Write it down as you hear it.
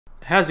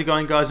How's it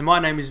going, guys? My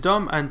name is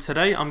Dom, and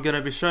today I'm going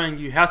to be showing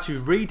you how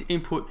to read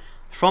input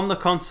from the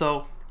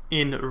console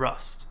in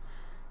Rust.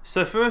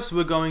 So first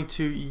we're going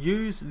to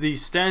use the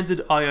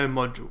standard IO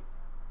module.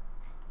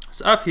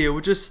 So up here we'll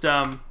just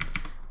type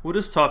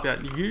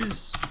out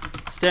use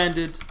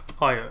standard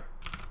IO,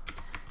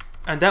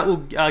 and that will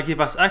give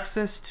us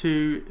access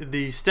to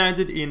the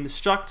standard in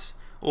struct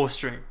or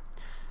string.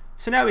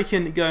 So now we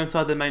can go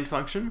inside the main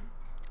function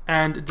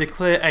and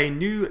declare a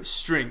new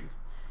string.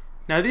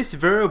 Now this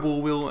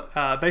variable will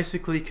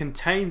basically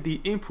contain the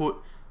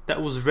input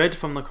that was read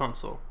from the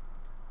console.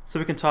 So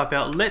we can type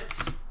out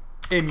let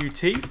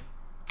mut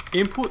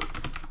input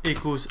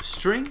equals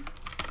string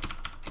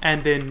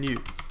and then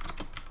new.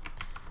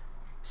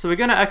 So we're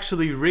going to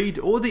actually read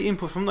all the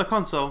input from the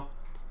console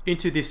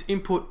into this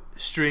input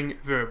string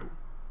variable.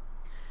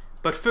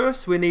 But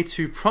first we need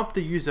to prompt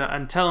the user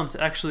and tell them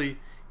to actually,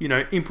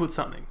 input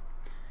something.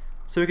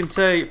 So we can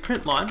say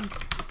print line,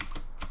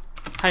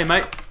 hey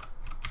mate,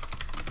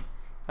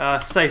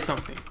 say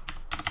something.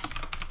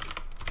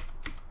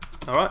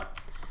 Alright,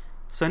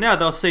 so now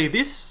they'll see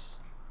this,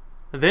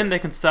 then they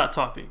can start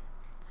typing.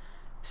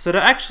 So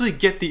to actually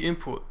get the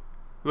input,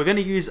 we're going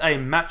to use a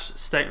match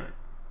statement.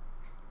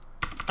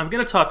 I'm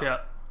going to type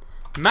out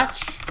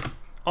match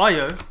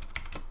IO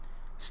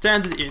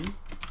standard in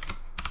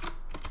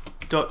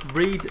dot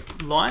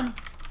read line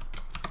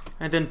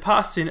and then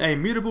pass in a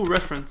mutable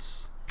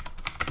reference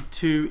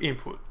to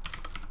input.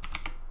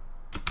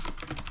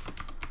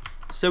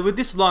 So with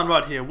this line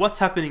right here, what's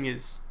happening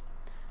is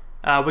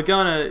we're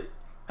going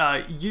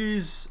to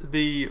use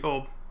the,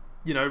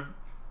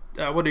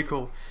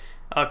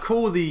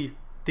 call the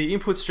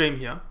input stream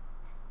here,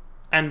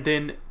 and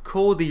then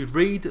call the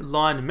read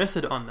line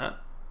method on that,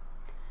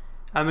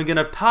 and we're going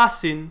to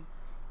pass in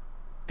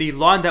the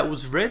line that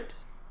was read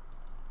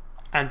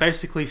and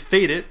basically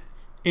feed it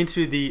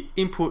into the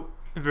input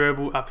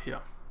variable up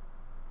here.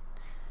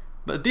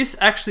 But this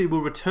actually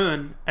will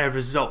return a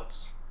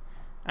result,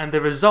 and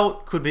the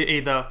result could be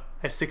either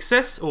a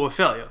success or a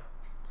failure.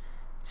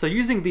 So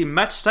using the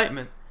match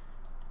statement,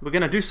 we're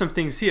going to do some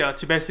things here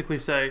to basically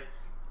say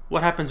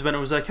what happens when it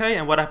was okay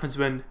and what happens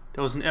when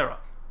there was an error.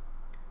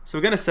 So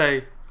we're going to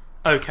say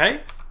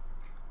okay.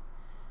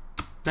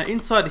 Now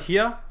inside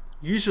here,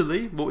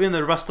 usually, in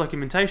the Rust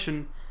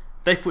documentation,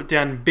 they put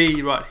down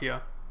B right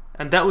here,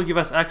 and that will give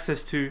us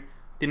access to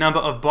the number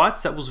of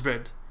bytes that was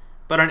read.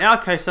 But in our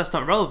case, that's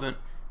not relevant,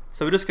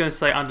 so we're just going to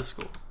say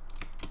underscore.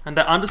 And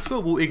that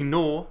underscore will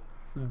ignore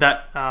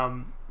that,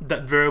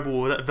 that variable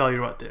or that value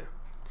right there.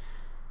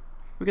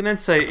 We can then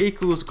say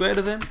equals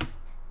greater than,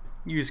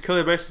 use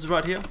curly braces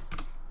right here,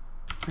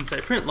 and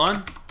say print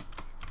line,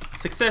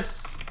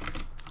 success,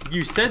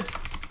 you said,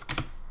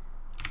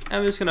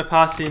 and we're just going to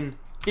pass in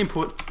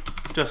input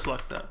just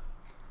like that.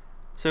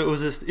 So it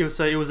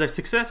was a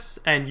success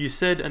and you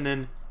said and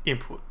then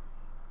input.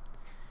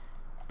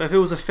 But if it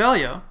was a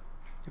failure,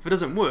 if it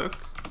doesn't work,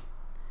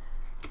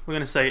 we're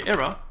going to say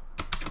error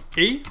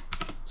E.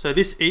 So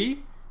this E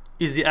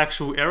is the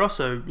actual error,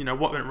 so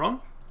what went wrong.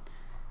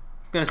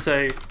 I'm going to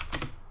say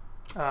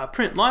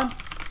print line,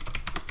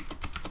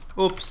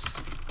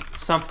 oops,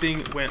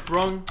 something went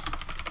wrong,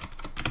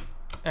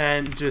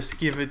 and just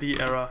give it the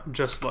error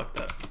just like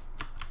that.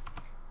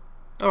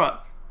 Alright,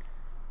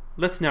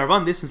 let's now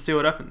run this and see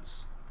what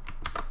happens.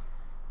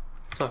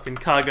 Type in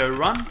cargo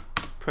run,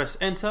 press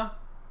enter,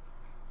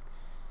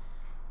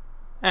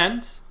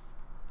 and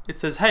it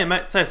says hey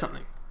mate, say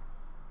something.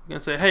 I'm going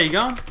to say how you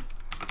going?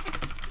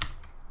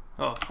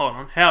 Oh, hold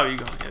on, how are you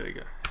going? There we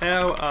go.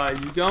 How are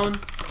you going?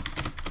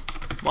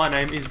 My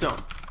name is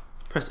Dom.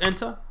 Press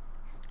enter.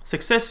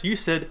 Success, you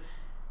said,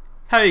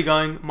 how are you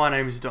going? My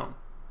name is Dom.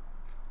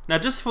 Now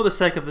just for the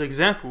sake of the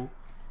example,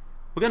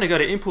 we're going to go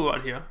to input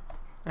right here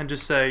and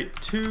just say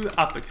to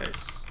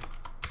uppercase,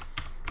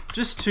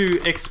 just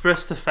to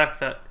express the fact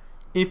that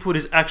input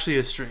is actually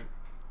a string.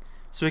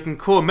 So we can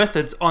call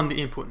methods on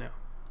the input now.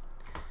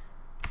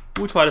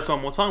 We'll try this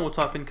one more time. We'll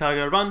type in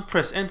cargo run,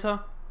 press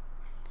enter,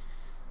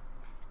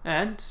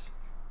 and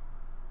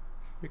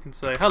we can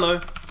say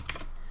hello,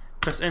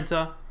 press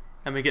enter,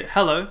 and we get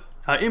hello,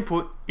 our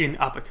input in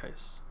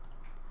uppercase.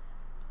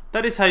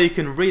 That is how you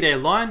can read a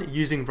line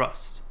using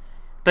Rust.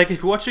 Thank you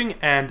for watching,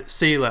 and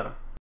see you later.